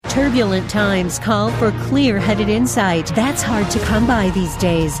Turbulent times call for clear-headed insight. That's hard to come by these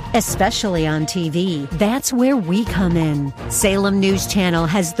days, especially on TV. That's where we come in. Salem News Channel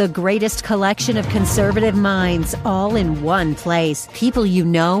has the greatest collection of conservative minds all in one place. People you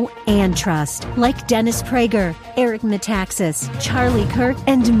know and trust, like Dennis Prager, Eric Metaxas, Charlie Kirk,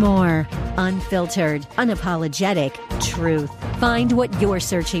 and more. Unfiltered, unapologetic truth. Find what you're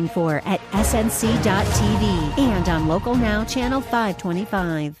searching for at snc.tv and on Local Now, Channel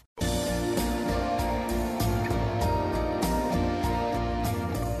 525.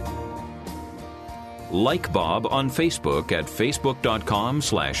 Like Bob on Facebook at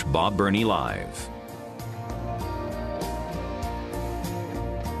facebook.com/Bob Burney Live.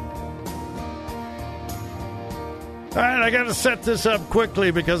 All right, I got to set this up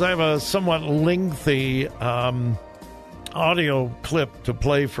quickly because I have a somewhat lengthy audio clip to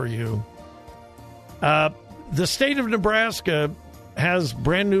play for you. The state of Nebraska has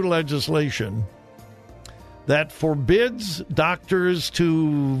brand new legislation that forbids doctors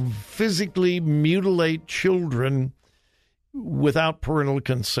to physically mutilate children without parental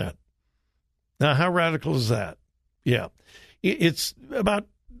consent. Now, how radical is that? Yeah. It's about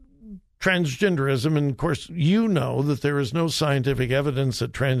transgenderism, and of course, you know that there is no scientific evidence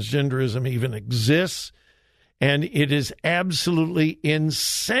that transgenderism even exists, and it is absolutely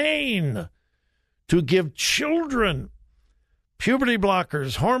insane to give children puberty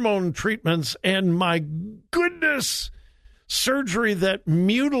blockers, hormone treatments, and my goodness, surgery that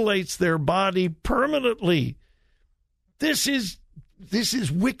mutilates their body permanently. This is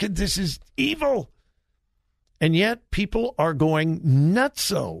wicked. This is evil. And yet people are going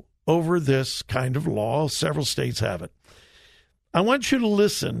nutso over this kind of law. Several states have it. I want you to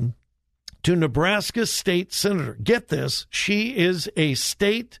listen to Nebraska State Senator. Get this. She is a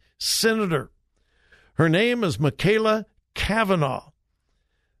state senator. Her name is Michaela Kavanaugh.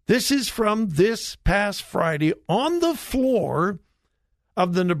 This is from this past Friday on the floor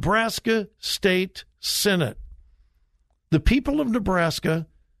of the Nebraska State Senate. The people of Nebraska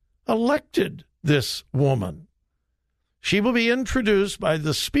elected this woman. She will be introduced by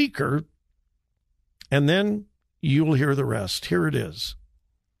the speaker, and then you'll hear the rest. Here it is.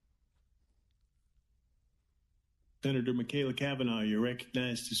 Senator Michaela Kavanaugh, you're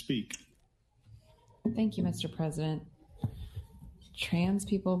recognized to speak. Thank you, Mr. President. Trans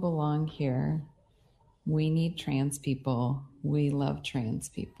people belong here. We need trans people. We love trans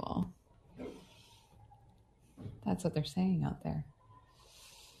people. That's what they're saying out there.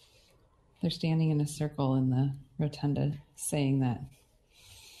 They're standing in a circle in the rotunda saying that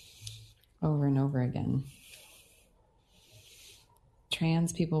over and over again.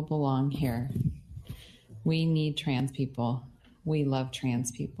 Trans people belong here. We need trans people. We love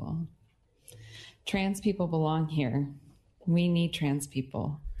trans people. Trans people belong here. We need trans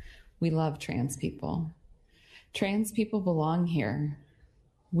people. We love trans people. Trans people belong here.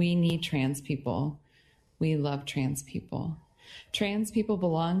 We need trans people. We love trans people. Trans people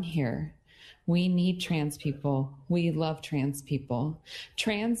belong here. We need trans people. We love trans people.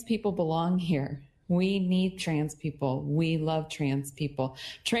 Trans people belong here. We need trans people. We love trans people.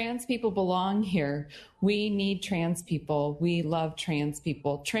 Trans people belong here. We need trans people. We love trans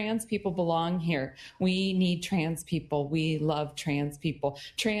people. Trans people belong here. We need trans people. We love trans people.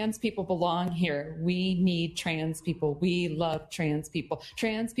 Trans people belong here. We need trans people. We love trans people.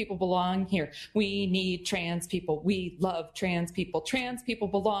 Trans people belong here. We need trans people. We love trans people.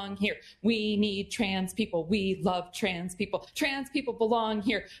 Trans people belong here. We need trans people. We love trans people. Trans people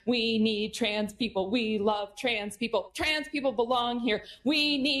belong here. We need trans people. We love trans people. Trans people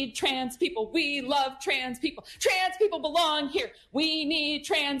belong here. We need trans people. We love trans people. Trans people belong here. We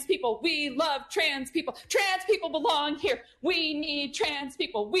need trans people. We love trans people. Trans people belong here. We need trans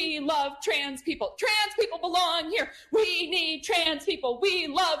people. We love trans people. Trans people belong here. We need trans people. We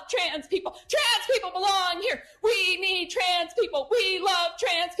love trans people. Trans people belong here. We need trans people. We love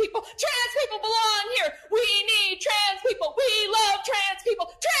trans people. Trans people belong here. We need trans people. We love trans people.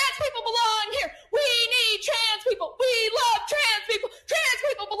 Trans people belong here. We need trans people. We love trans people. Trans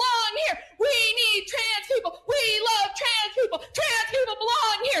people belong here. We need trans people. We love trans people. Trans people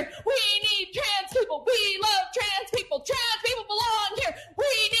belong here. We need trans people. We love trans people. Trans people belong here.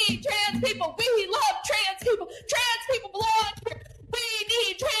 We need trans people. We love trans people. Trans people belong here. We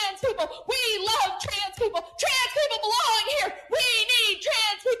need trans people. We love trans people. Trans people belong here. We need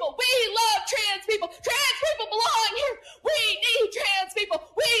trans people. We love trans people. Trans people belong here. We need trans people.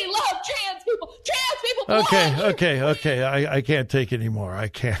 We love trans people. Trans people belong here. Okay. I can't take anymore. I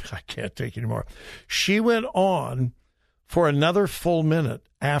can't take anymore. She went on for another full minute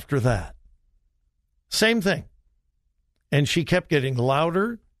after that. Same thing. And she kept getting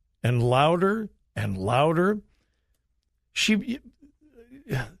louder and louder and louder.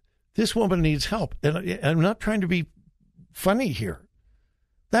 This woman needs help. And I'm not trying to be funny here.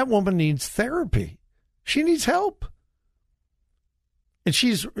 That woman needs therapy. She needs help. And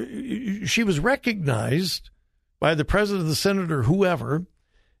she was recognized by the president, the senator, whoever,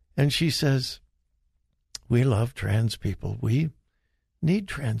 and she says, we love trans people. We need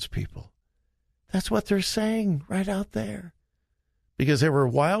trans people. That's what they're saying right out there. Because there were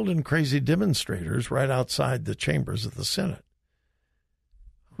wild and crazy demonstrators right outside the chambers of the Senate.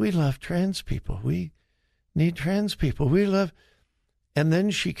 We love trans people. We need trans people. We love... And then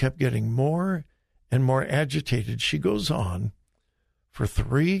she kept getting more and more agitated. She goes on for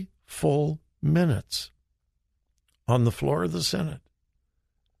 3 full minutes on the floor of the Senate.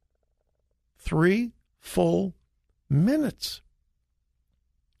 3 full minutes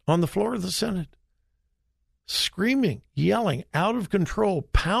on the floor of the Senate. Screaming, yelling, out of control,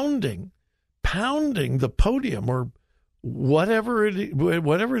 pounding the podium or whatever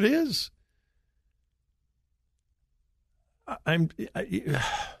it is.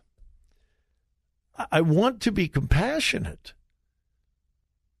 I want to be compassionate,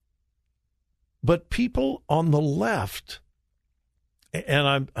 but people on the left,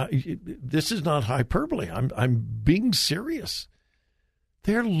 and this is not hyperbole. I'm being serious.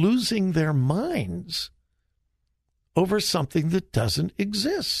 They're losing their minds over something that doesn't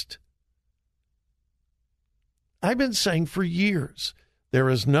exist. I've been saying for years, there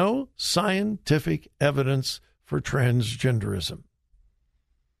is no scientific evidence for transgenderism.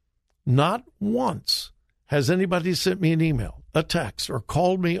 Not once has anybody sent me an email, a text, or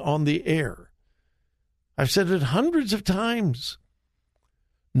called me on the air. I've said it hundreds of times.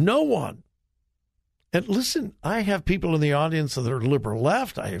 No one. And listen, I have people in the audience that are liberal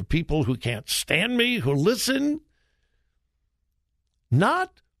left. I have people who can't stand me, who listen.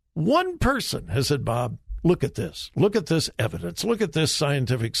 Not one person has said, Bob, look at this. Look at this evidence. Look at this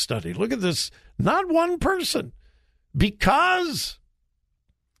scientific study. Look at this. Not one person. Because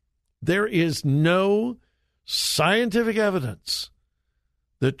there is no scientific evidence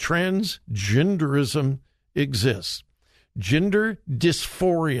that transgenderism exists. Gender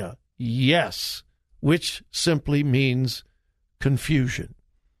dysphoria, yes, which simply means confusion.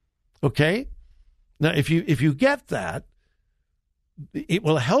 Okay? Now, if you get that, it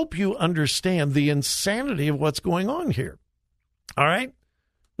will help you understand the insanity of what's going on here. All right?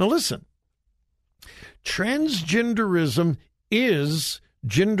 Now, listen. Transgenderism is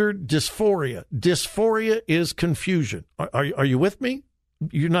gender dysphoria. Dysphoria is confusion. Are you with me?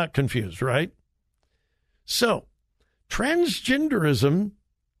 You're not confused, right? So, transgenderism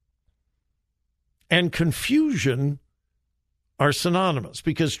and confusion are synonymous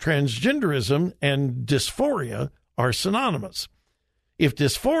because transgenderism and dysphoria are synonymous. If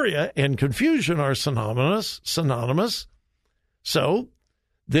dysphoria and confusion are synonymous, so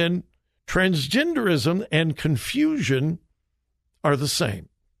then transgenderism and confusion are the same.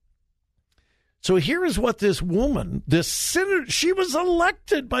 So here is what this woman, this senator, she was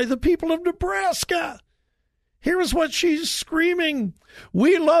elected by the people of Nebraska. Here is what she's screaming.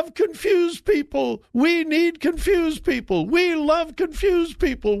 We love confused people. We need confused people. We love confused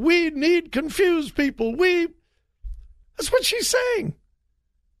people. We need confused people. That's what she's saying.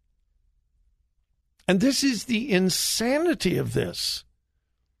 And this is the insanity of this.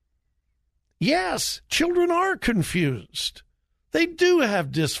 Yes, children are confused. They do have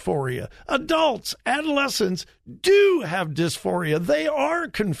dysphoria. Adults, adolescents do have dysphoria. They are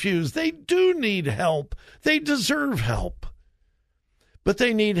confused. They do need help. They deserve help. But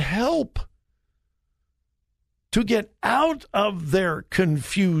they need help to get out of their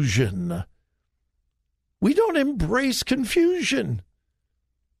confusion. We don't embrace confusion.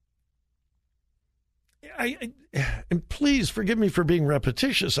 And please forgive me for being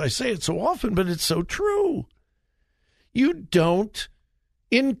repetitious. I say it so often, but it's so true. You don't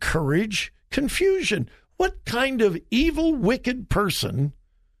encourage confusion. What kind of evil, wicked person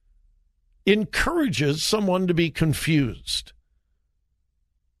encourages someone to be confused?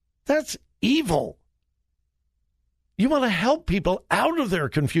 That's evil. You want to help people out of their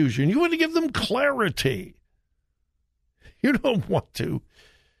confusion. You want to give them clarity. You don't want to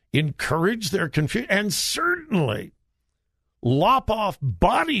encourage their confusion, and certainly lop off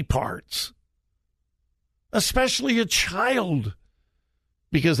body parts, especially a child,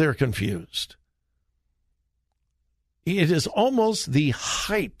 because they're confused. It is almost the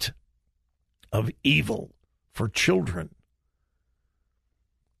height of evil for children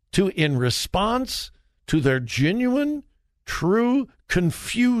to, in response to their genuine, true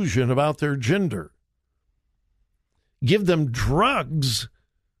confusion about their gender, give them drugs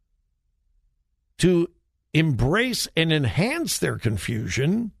to embrace and enhance their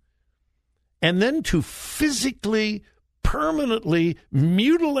confusion, and then to physically, permanently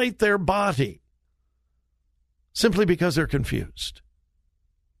mutilate their body simply because they're confused.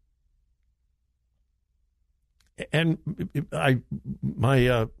 And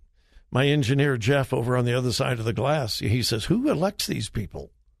my engineer, Jeff, over on the other side of the glass, he says, who elects these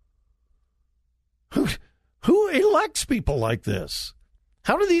people? Who elects people like this?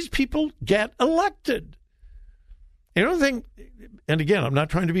 How do these people get elected? The only thing, and again, I'm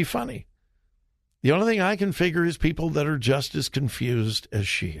not trying to be funny, the only thing I can figure is people that are just as confused as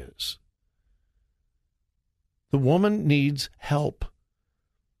she is. The woman needs help.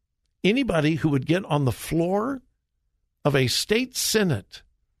 Anybody who would get on the floor of a state senate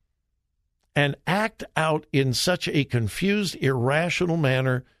and act out in such a confused, irrational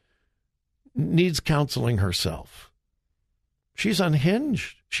manner needs counseling herself. She's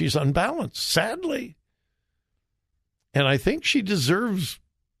unhinged. She's unbalanced, sadly. And I think she deserves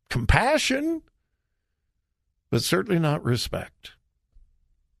compassion, but certainly not respect.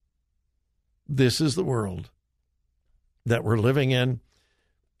 This is the world that we're living in,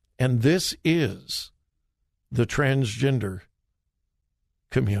 and this is the transgender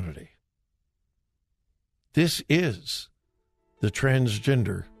community. This is the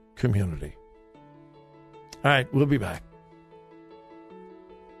transgender community. All right, we'll be back.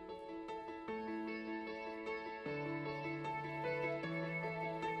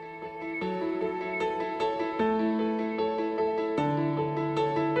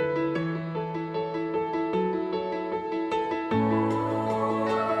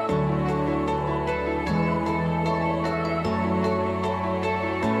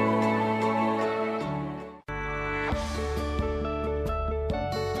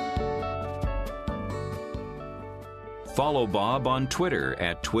 Follow Bob on Twitter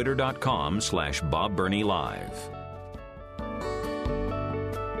at twitter.com/BobBernieLive.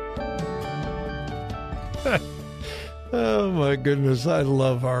 Oh, my goodness. I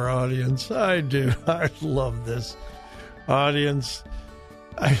love our audience. I do. I love this audience.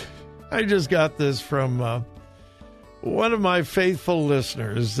 I just got this from one of my faithful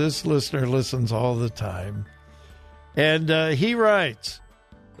listeners. This listener listens all the time. And he writes,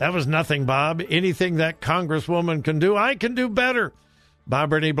 "That was nothing, Bob. Anything that Congresswoman can do, I can do better.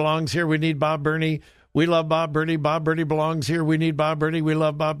 Bob Berney belongs here. We need Bob Berney. We love Bob Berney. Bob Berney belongs here. We need Bob Berney. We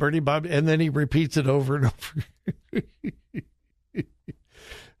love Bob Berney. Bob." And then he repeats it over and over.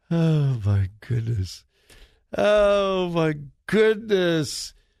 Oh, my goodness. Oh, my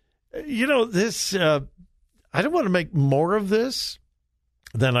goodness. You know, this, I don't want to make more of this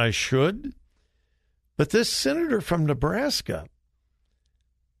than I should, but this senator from Nebraska,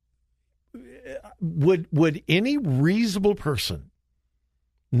 would any reasonable person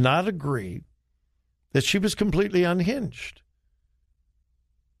not agree that she was completely unhinged?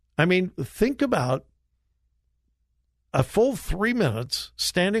 I mean, think about a full 3 minutes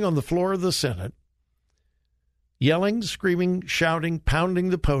standing on the floor of the Senate, yelling, screaming, shouting, pounding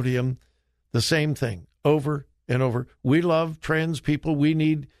the podium, the same thing over and over. We love trans people. We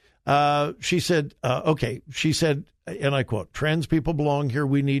need, she said, and I quote, "Trans people belong here.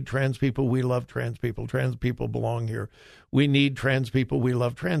 We need trans people. We love trans people. Trans people belong here. We need trans people. We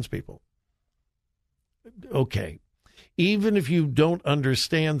love trans people." Okay. Even if you don't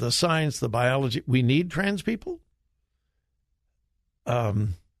understand the science, the biology, we need trans people?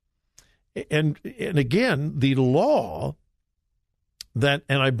 And again, the law that,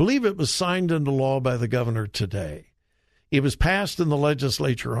 and I believe it was signed into law by the governor today. It was passed in the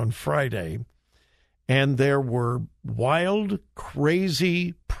legislature on Friday, and there were wild,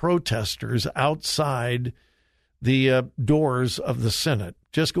 crazy protesters outside the doors of the Senate,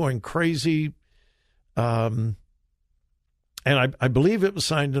 just going crazy. And I believe it was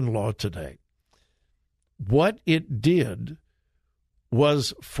signed into law today. What it did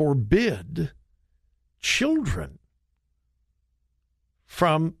was forbid children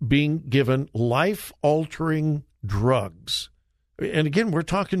from being given life-altering drugs. And again, we're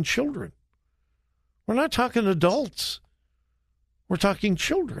talking children. We're not talking adults. We're talking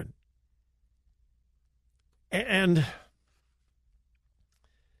children. And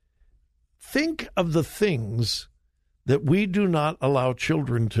think of the things that we do not allow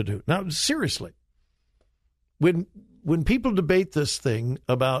children to do. Now, seriously, when people debate this thing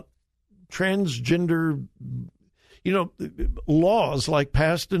about transgender, laws like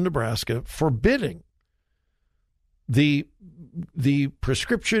passed in Nebraska forbidding the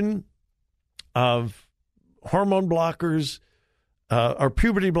prescription of hormone blockers, or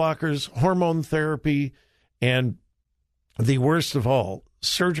puberty blockers, hormone therapy, and the worst of all,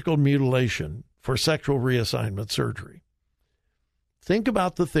 surgical mutilation for sexual reassignment surgery. Think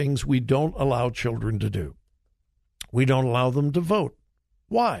about the things we don't allow children to do. We don't allow them to vote.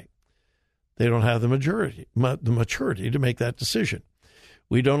 Why? They don't have the maturity to make that decision.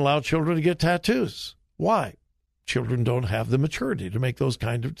 We don't allow children to get tattoos. Why? Children don't have the maturity to make those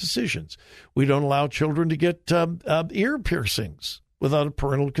kind of decisions. We don't allow children to get ear piercings without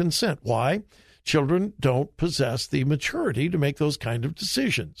parental consent. Why? Children don't possess the maturity to make those kind of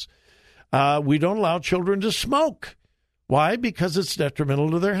decisions. We don't allow children to smoke. Why? Because it's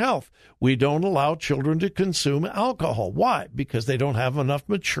detrimental to their health. We don't allow children to consume alcohol. Why? Because they don't have enough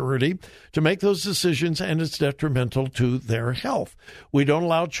maturity to make those decisions, and it's detrimental to their health. We don't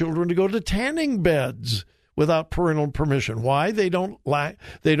allow children to go to tanning beds without parental permission. Why? They don't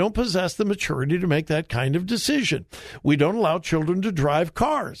possess the maturity to make that kind of decision. We don't allow children to drive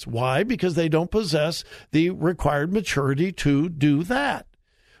cars. Why? Because they don't possess the required maturity to do that.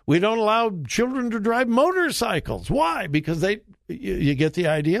 We don't allow children to drive motorcycles. Why? Because you get the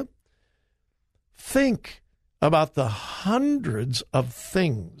idea? Think about the hundreds of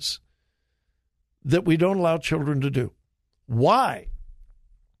things that we don't allow children to do. Why?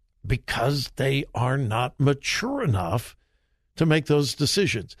 Because they are not mature enough to make those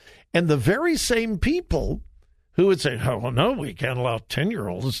decisions. And the very same people who would say, oh, well, no, we can't allow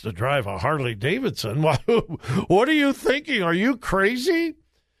 10-year-olds to drive a Harley Davidson. What are you thinking? Are you crazy?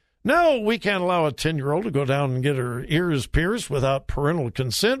 No, we can't allow a 10-year-old to go down and get her ears pierced without parental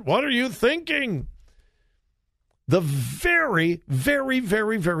consent. What are you thinking? The very, very,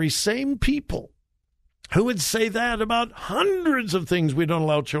 very, very same people who would say that about hundreds of things we don't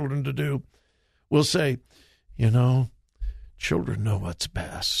allow children to do will say, children know what's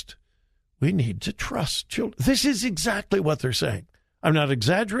best. We need to trust children. This is exactly what they're saying. I'm not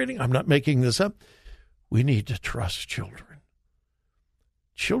exaggerating. I'm not making this up. We need to trust children.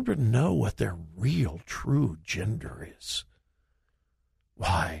 Children know what their real, true gender is.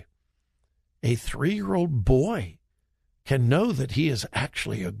 Why? A 3-year-old boy can know that he is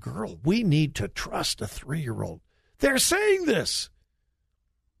actually a girl. We need to trust a 3-year-old. They're saying this.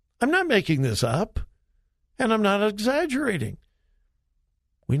 I'm not making this up, and I'm not exaggerating.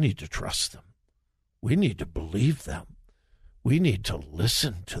 We need to trust them. We need to believe them. We need to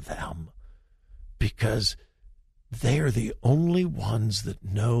listen to them because they are the only ones that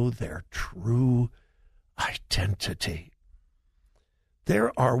know their true identity.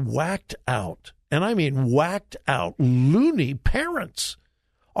 There are whacked out, and I mean whacked out, loony parents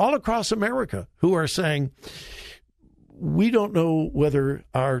all across America who are saying, we don't know whether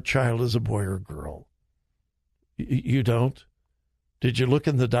our child is a boy or a girl. You don't? Did you look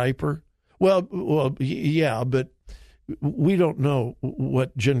in the diaper? Well, yeah, but we don't know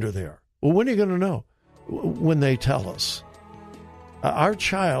what gender they are. Well, when are you going to know? When they tell us. Our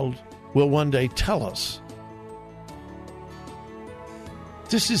child will one day tell us.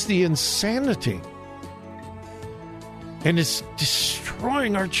 This is the insanity. And it's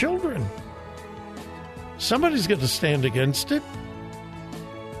destroying our children. Somebody's going to stand against it.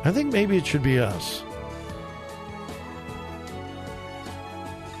 I think maybe it should be us.